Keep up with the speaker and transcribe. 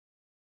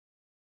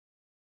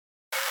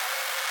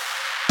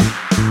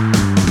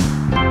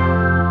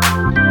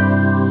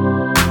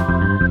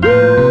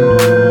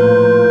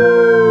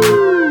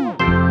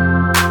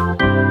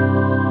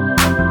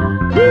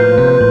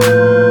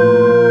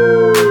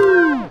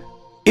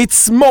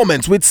It's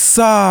Moments with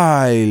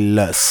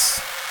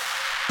Silas.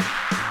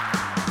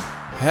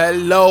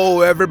 Hello,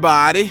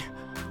 everybody.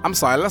 I'm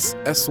Silas,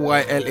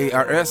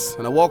 Sylas,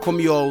 and I welcome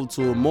you all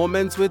to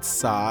Moments with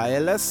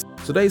Silas.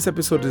 Today's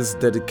episode is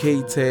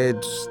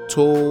dedicated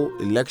to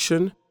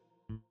election.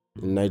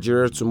 In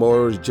Nigeria,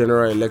 tomorrow, the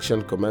general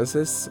election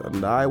commences,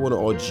 and I want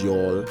to urge you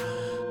all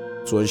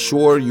to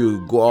ensure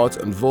you go out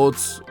and vote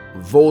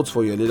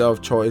for your leader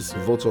of choice,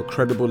 vote for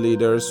credible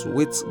leaders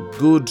with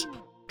good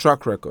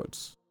track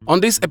records. On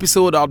this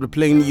episode, I'll be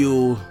playing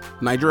you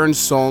Nigerian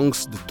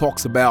songs that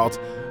talks about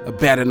a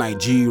better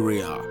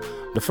Nigeria.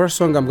 The first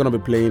song I'm going to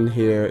be playing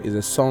here is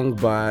a song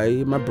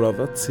by my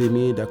brother,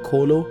 Timi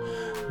Dakolo.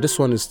 This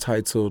one is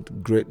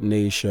titled Great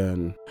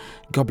Nation.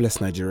 God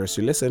bless Nigeria.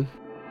 So listen.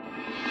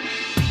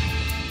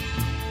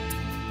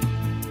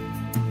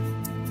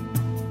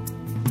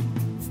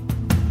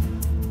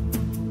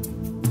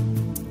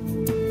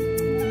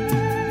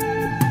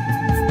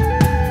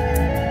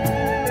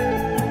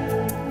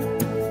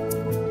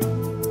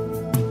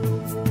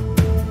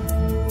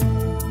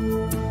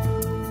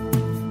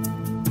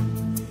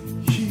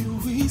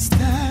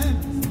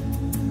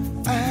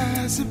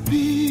 As a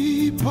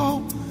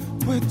people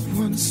with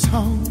one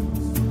song,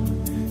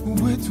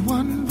 with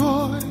one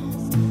voice,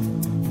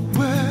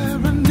 we're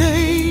a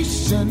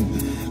nation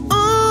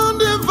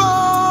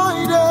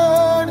undivided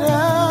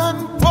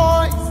and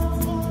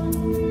poised.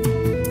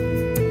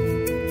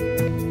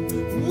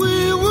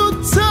 We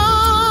will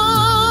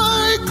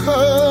take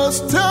a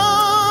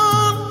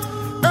stand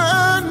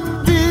and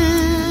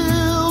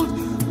build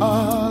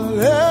our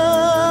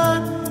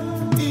land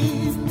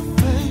in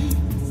faith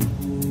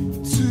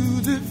to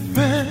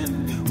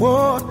defend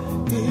what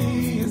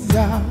is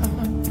ours.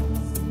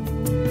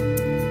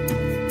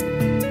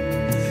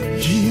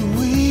 Here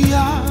we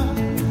are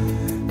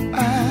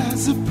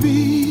as a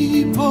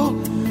people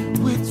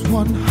with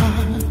one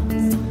heart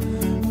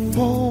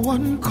for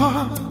one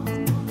cause.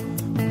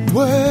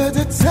 We're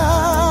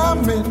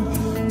determined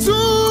to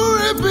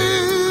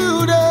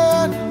rebuild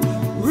and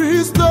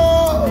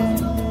restore.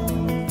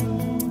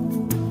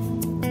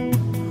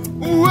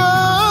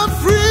 Where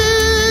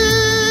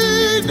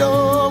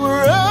freedom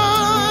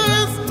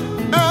rise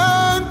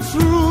and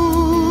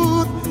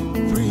truth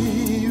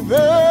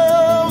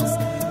prevails,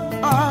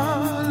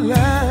 our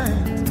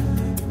land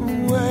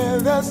where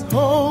there's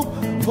hope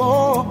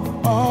for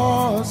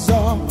us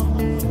all.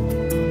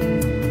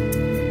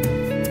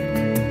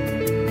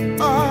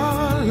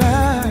 Our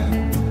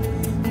land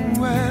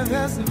where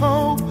there's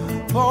hope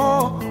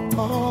for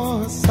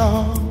us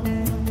all.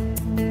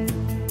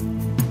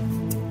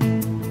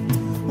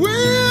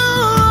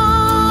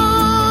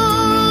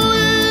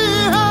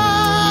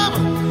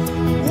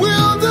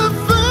 We'll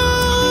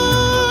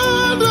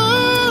defend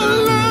our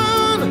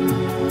land.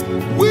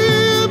 We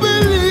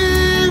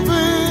believe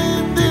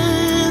in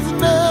this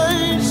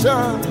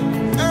nation,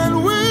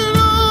 and we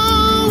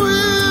know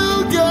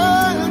we'll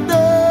get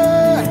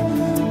there.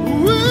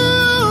 We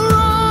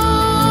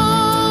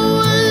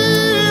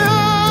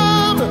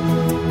have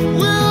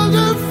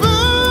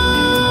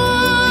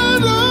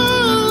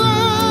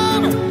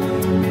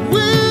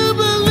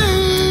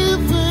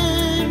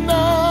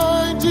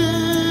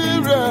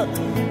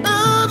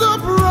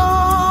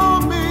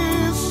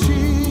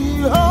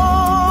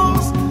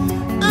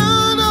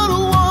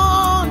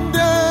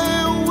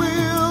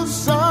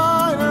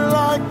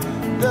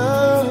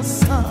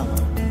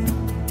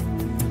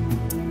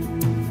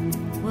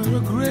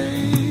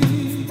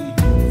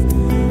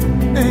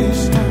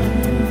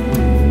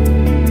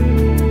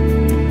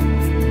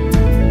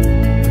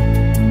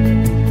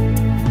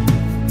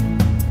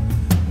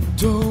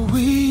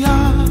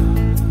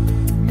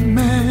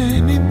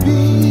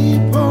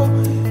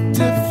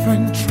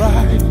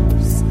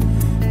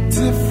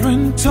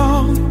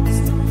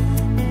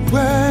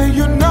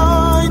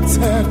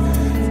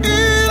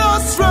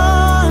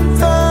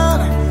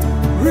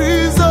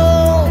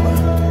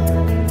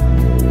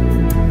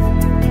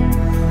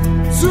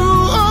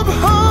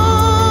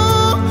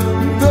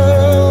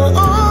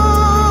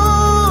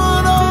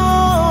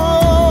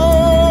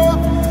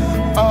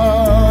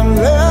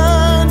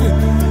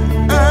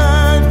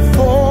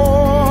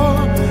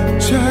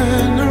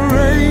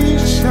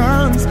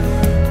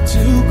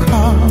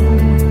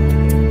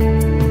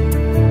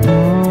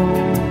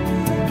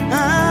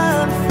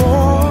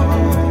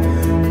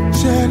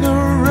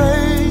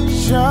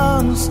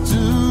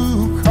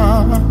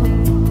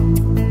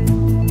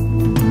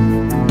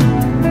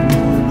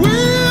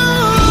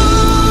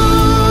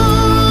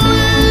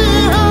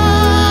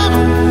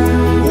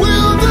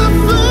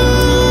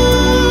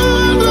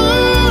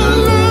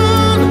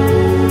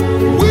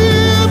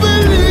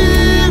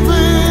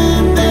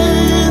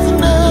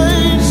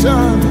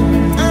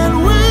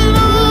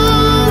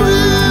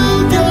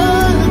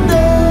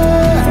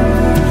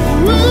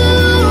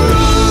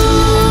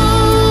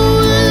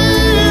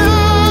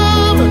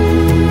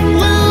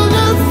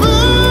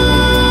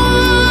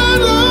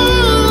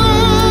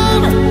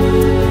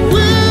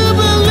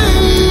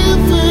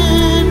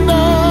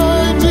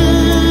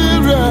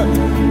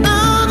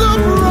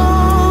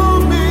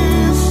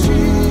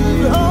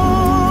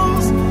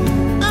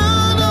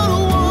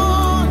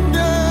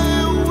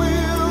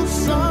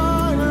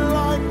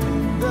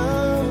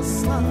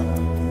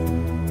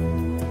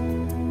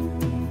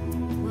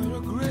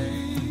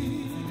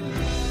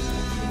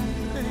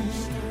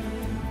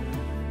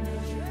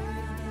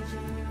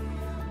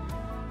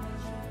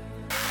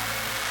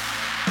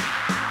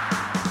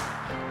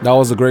That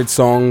was a great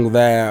song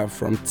there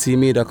from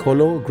Timi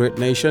Dakolo, Great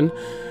Nation.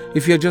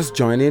 If you're just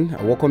joining,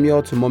 I welcome you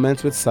all to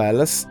Moments with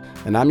Silas,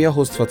 and I'm your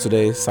host for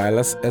today,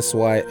 Silas,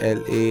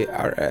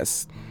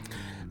 Sylas.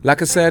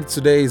 Like I said,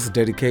 today is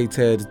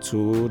dedicated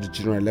to the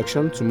general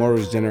election. Tomorrow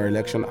is general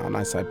election, and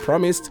as I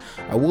promised,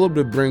 I will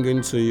be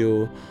bringing to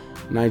you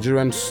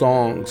Nigerian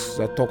songs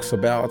that talks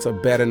about a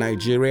better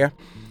Nigeria.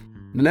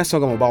 The next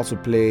song I'm about to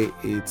play,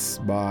 it's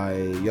by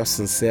yours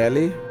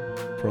sincerely,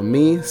 from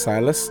me,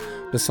 Silas.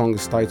 The song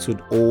is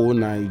titled "Oh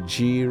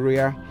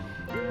Nigeria,"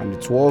 and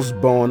it was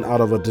born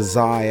out of a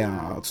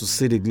desire to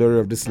see the glory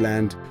of this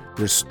land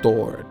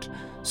restored.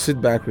 Sit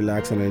back,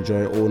 relax, and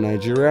enjoy "Oh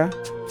Nigeria"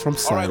 from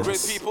Silas. Alright,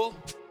 great people.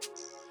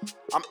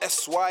 I'm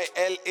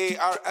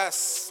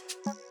Sylas.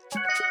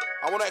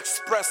 I want to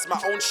express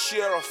my own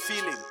share of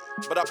feeling,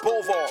 but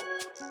above all,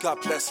 God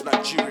bless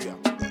Nigeria.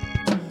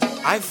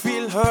 I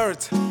feel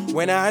hurt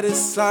when I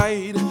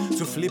decide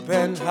to flip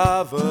and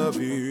have a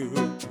view.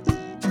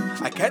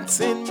 I can't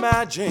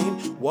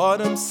imagine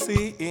what I'm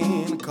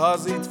seeing,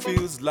 cause it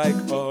feels like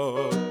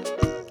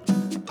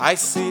I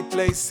see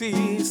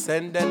places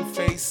and then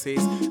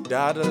faces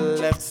that are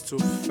left to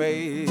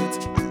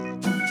fate.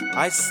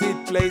 I see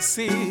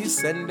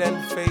places and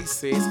then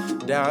faces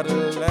that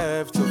are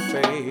left to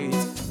fate.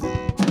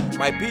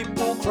 My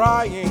people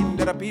crying,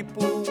 there are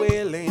people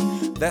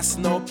wailing, there's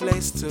no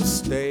place to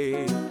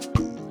stay.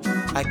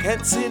 I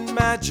can't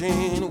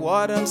imagine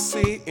what I'm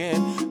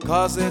seeing,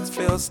 cause it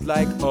feels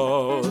like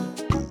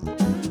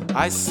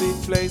I see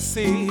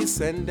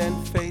places and then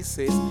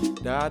faces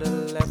that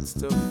are left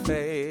to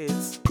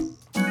fate.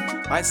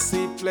 I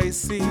see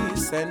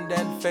places and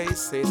then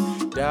faces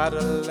that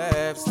are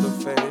left to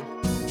fate.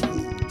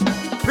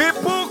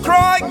 People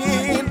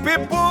crying,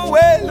 people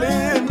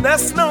wailing,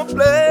 there's no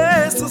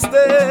place to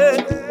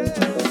stay.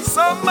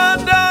 Some are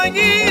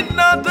dying,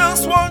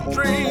 others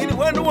wondering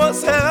when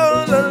was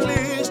hell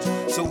unleashed.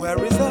 So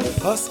where is the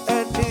horse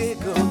and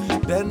eagle,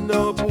 the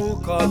noble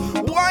call?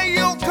 Why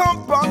you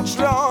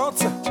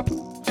compatriot?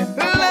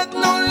 Let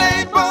no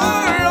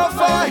labor of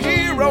our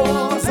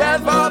heroes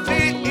ever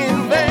be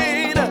in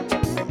vain.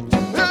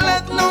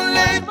 Let no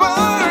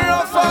labor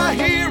of our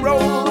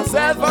heroes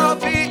ever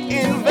be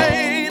in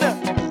vain.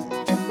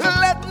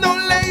 Let no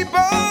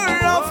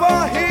labor of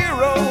our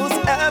heroes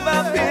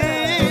ever be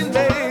in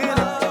vain.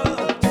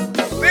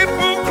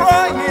 People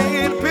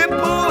crying,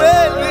 people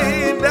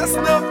wailing, there's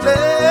no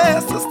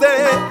place to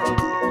stay.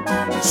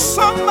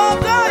 Some are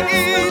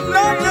dying,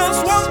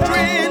 others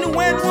wondering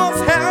when was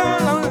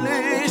hell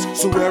unleashed.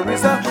 So where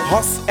is the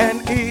horse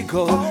and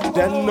eagle,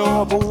 the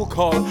noble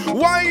call?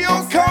 Why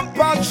you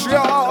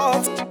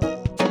compatriot?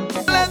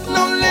 Let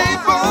no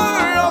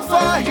labor of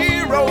our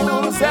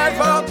heroes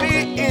ever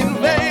be in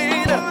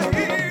vain.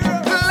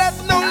 Let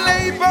no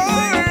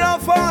labor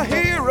of our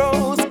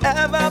heroes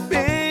ever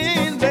be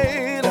in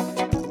vain.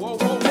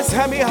 Please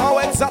tell me how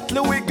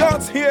exactly we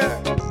got here.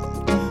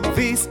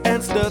 This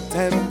ends the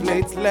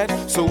template led.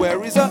 So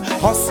where is a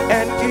horse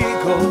and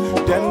eagle,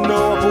 the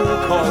noble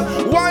call?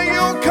 Why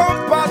you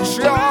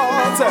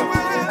compatriot?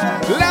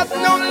 Let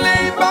no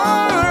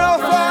labor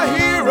of our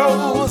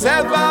heroes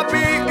ever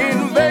be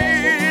in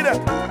vain.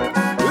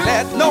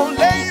 Let no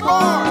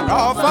labor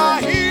of our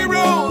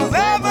heroes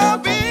ever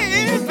be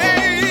in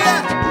vain.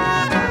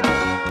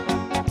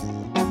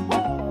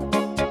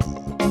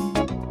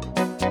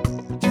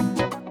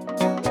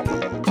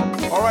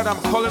 Alright,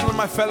 I'm calling on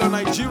my fellow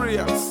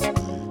Nigerians.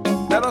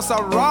 Let us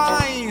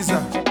arise.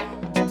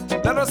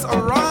 Let us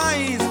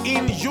arise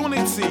in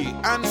unity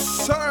and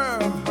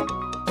serve.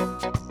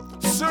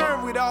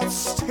 Serve without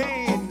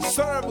stain.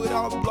 Serve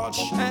without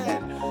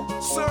bloodshed.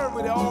 Serve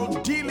with all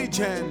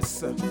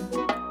diligence.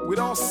 With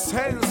all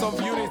sense of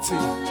unity.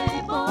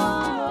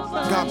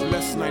 God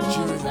bless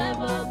Nigeria.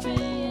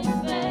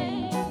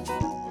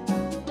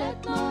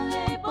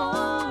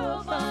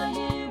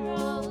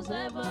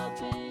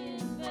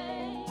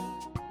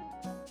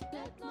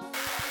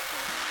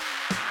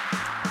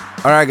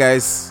 Alright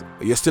guys,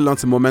 you're still on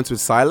to Moments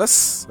with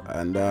Silas,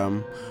 and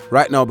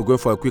right now we're going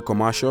for a quick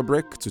commercial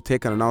break to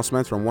take an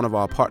announcement from one of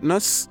our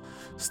partners.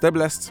 Stay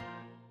blessed.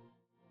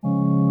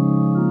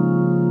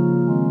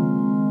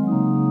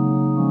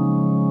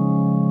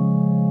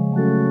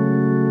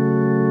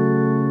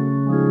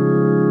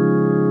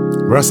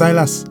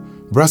 Brasilas.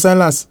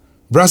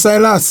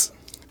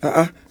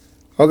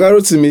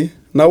 Ogaro to me.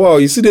 Now wow,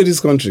 you see this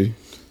country?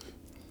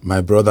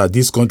 My brother,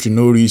 this country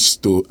no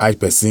reach to hide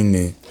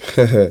person.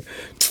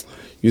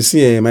 You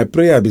see, my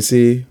prayer be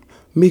say,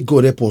 may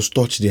God help us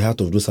touch the heart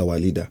of those our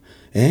leader,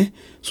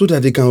 so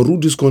that they can rule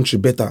this country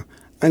better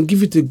and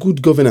give it a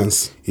good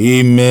governance.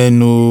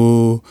 Amen.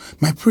 Oh.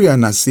 My prayer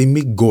now say,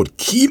 may God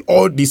kill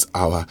all these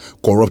our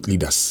corrupt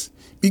leaders,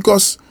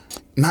 because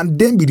now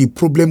them be the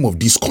problem of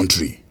this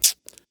country.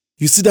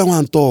 You see that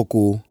one talk,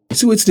 oh. You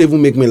see what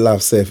even make me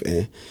laugh, self,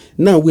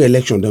 Now we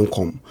election don't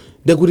come.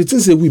 They could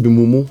think say we be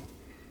mumu.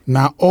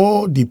 Now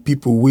all the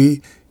people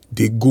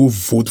they go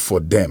vote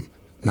for them.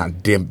 Now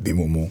them be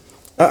mumu.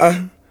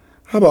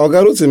 How about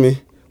Ogaro to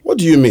me? What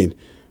do you mean?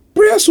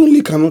 Prayers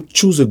only cannot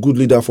choose a good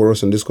leader for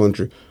us in this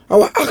country.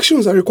 Our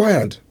actions are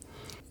required.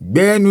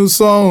 Gbenu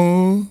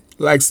song,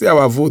 like say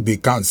our vote dey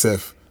count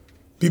sef.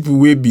 People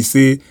wey be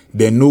say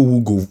they know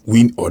who go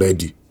win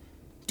already.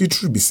 The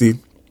truth be say,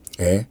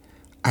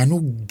 I no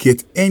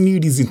get any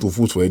reason to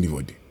vote for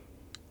anybody.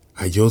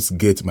 I just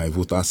get my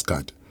voters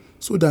card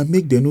so that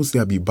make them know say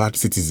I be bad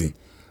citizen,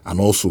 and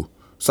also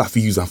so I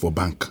fit use am for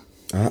bank.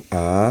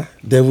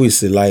 Devil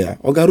is a liar.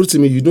 Oga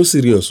Rotimi, you no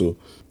serious o.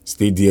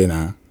 Stay there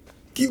now.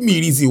 Give me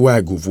reason why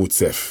I go vote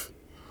sef.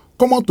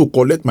 Come out to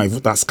collect my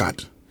voters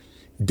card.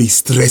 They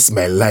stress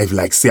my life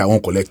like say I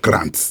wan collect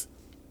grant.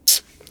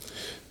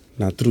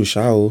 Na true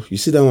sha o. You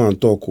see that one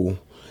talk o.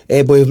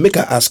 But make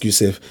I ask you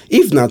sef,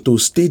 if na to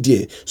stay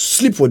there,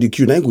 sleep for the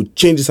queue, na go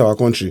change this our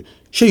country.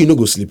 Shey you no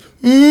go sleep?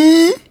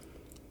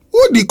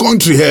 What the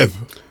country help?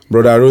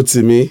 Brother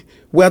Rotimi,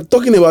 we are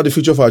talking about the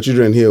future of our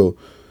children here.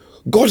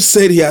 God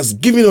said he has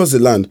given us the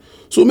land.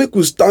 So make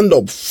we stand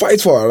up,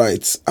 fight for our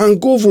rights,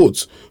 and go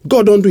vote.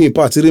 God don't do his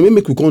part.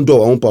 Make we come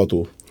do our own part.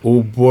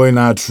 Oh boy,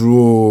 not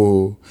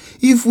true.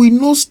 If we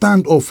no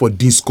stand up for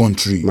this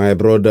country, my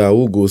brother,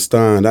 who go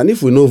stand? And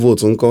if we no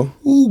vote, uncle?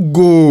 Who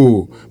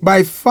go?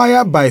 By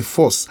fire, by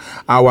force,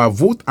 our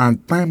vote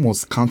and time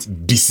must count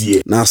this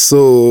year. Now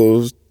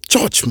so,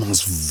 church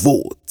must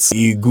vote.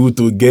 E good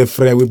to get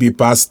friend will be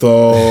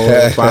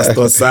pastor.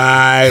 Pastor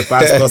side,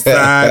 pastor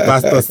side,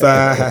 pastor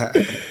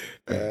side.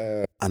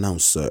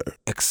 Announcer,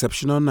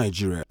 Exceptional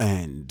Nigeria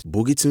and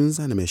Boogie Tunes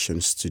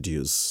Animation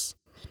Studios.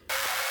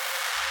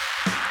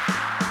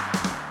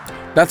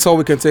 That's all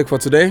we can take for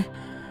today.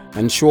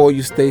 Ensure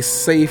you stay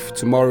safe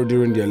tomorrow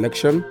during the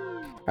election.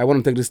 I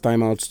want to take this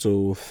time out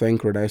to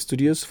thank Red Eye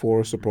Studios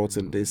for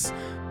supporting this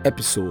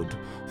episode.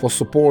 For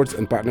support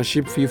and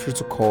partnership, feel free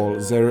to call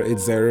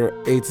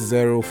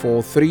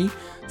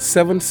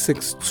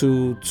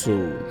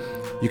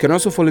 080-8043-7622. You can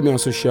also follow me on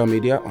social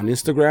media on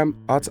Instagram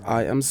at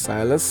I am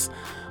Silas,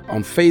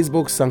 on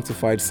Facebook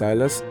Sanctified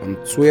Silas, on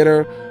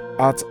Twitter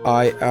at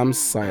I am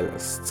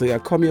Silas. Till I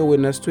come your way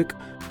next week,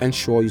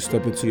 ensure you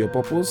step into your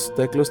purpose,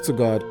 stay close to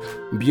God,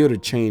 be the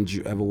change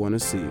you ever want to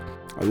see.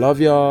 I love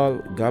y'all.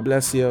 God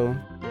bless you.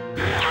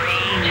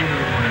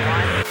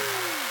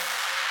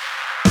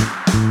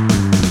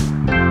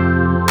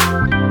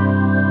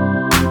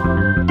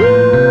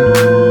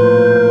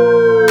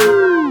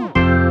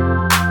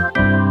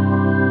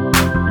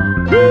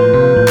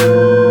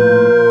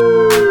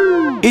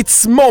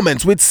 It's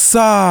Moment with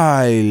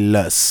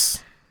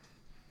Silas.